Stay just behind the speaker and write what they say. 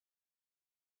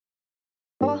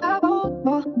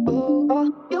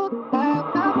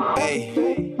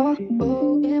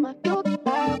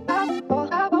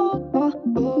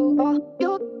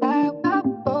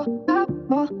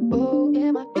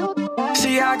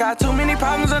See, I got too many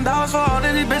problems and dollars for all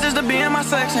of these bitches to be in my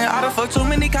section. I done fucked too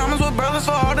many comments with brothers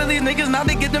for all of these niggas not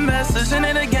to get the message. And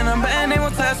it again, I'm betting they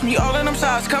won't test me. All of them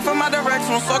shots come from my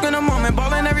direction. I'm sucking the moment,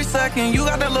 balling every second. You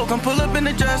got that look, come pull up in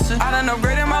the dresser. I done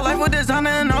upgraded my life with designer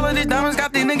and all of these diamonds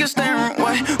got these niggas staring.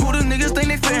 Wait, who the niggas think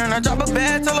they fearing? I drop a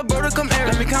bag, tell a bird to come air.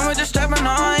 Let me come with the strap and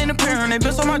no, I ain't appearing. They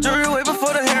bitch on my jewelry way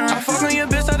before the hearing. I fuck on your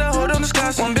bitch, I had to hold on the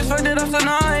sky. One bitch fucked it up, so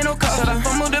no, I ain't no cop. Said I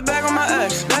fumbled it back on my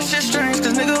ex. That shit strange,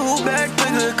 cause nigga who back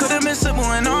bigger. Could've been simple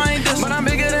and no, I ain't this. But I'm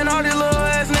bigger than all these little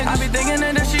ass niggas. I be thinking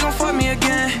that she gon' fuck me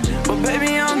again. But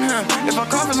baby, I'm him. If I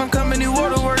call for some company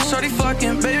waterworks, shorty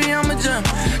fucking. Baby, I'm a gem.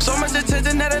 So much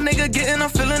attention that a nigga getting, I'm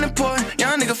feeling important.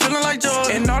 Young nigga feeling like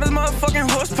Jordan. And all this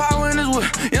motherfucking horsepower in his whip.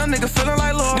 Young nigga feeling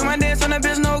like Lord. Do my dance on that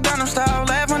bitch, no Gangnam style.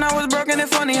 Laugh when I was broken and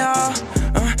funny how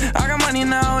I got money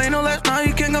now, ain't no left now,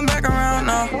 you can't come back around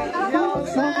now.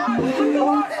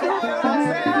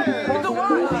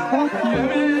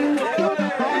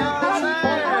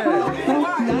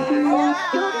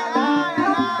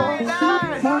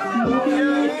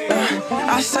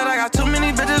 I said I got too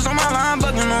many bitches on my line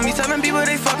bugging on me. 7 people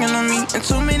they fucking on me. And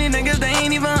too many niggas they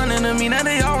ain't even under me. Now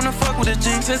they all wanna fuck with a G.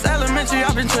 Since elementary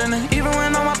I've been trending. Even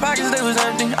when all my pockets they was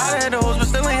empty. I had the hoes but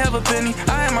still ain't have a penny.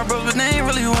 I had my bros but they ain't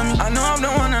really with me. I knew I'm the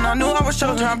one and I knew I was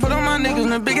chosen. I put on my niggas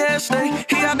in a big ass state.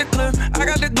 He got the clip, I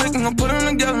got the glick. I'm gonna put them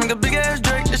together, make a big ass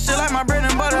Drake. This shit like my bread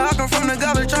and butter. I come from the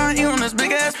gutter trying to eat on this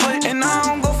big ass plate. And now I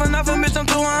don't go for nothing, bitch. I'm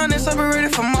too 100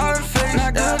 separated from all the fake.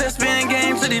 Not good at spinning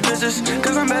games to these bitches,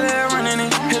 cause I'm better at running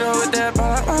it. Hit her with that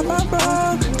pop, pop, pop,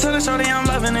 pop. Tell her shorty I'm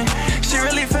loving it. She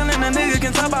really feeling the nigga,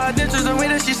 can tell by her dentures the way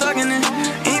that she sucking it.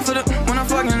 Ain't for the when I'm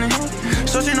fucking it,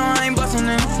 so she know I ain't busting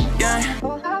it. Yeah.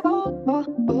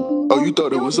 Oh, you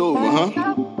thought it was over, huh?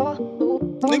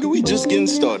 Nigga, we just getting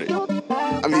started.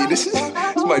 I mean, this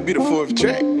might be the 4th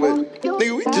track, but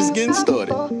nigga, we just getting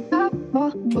started.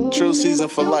 Trill season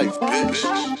for life,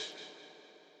 bitch.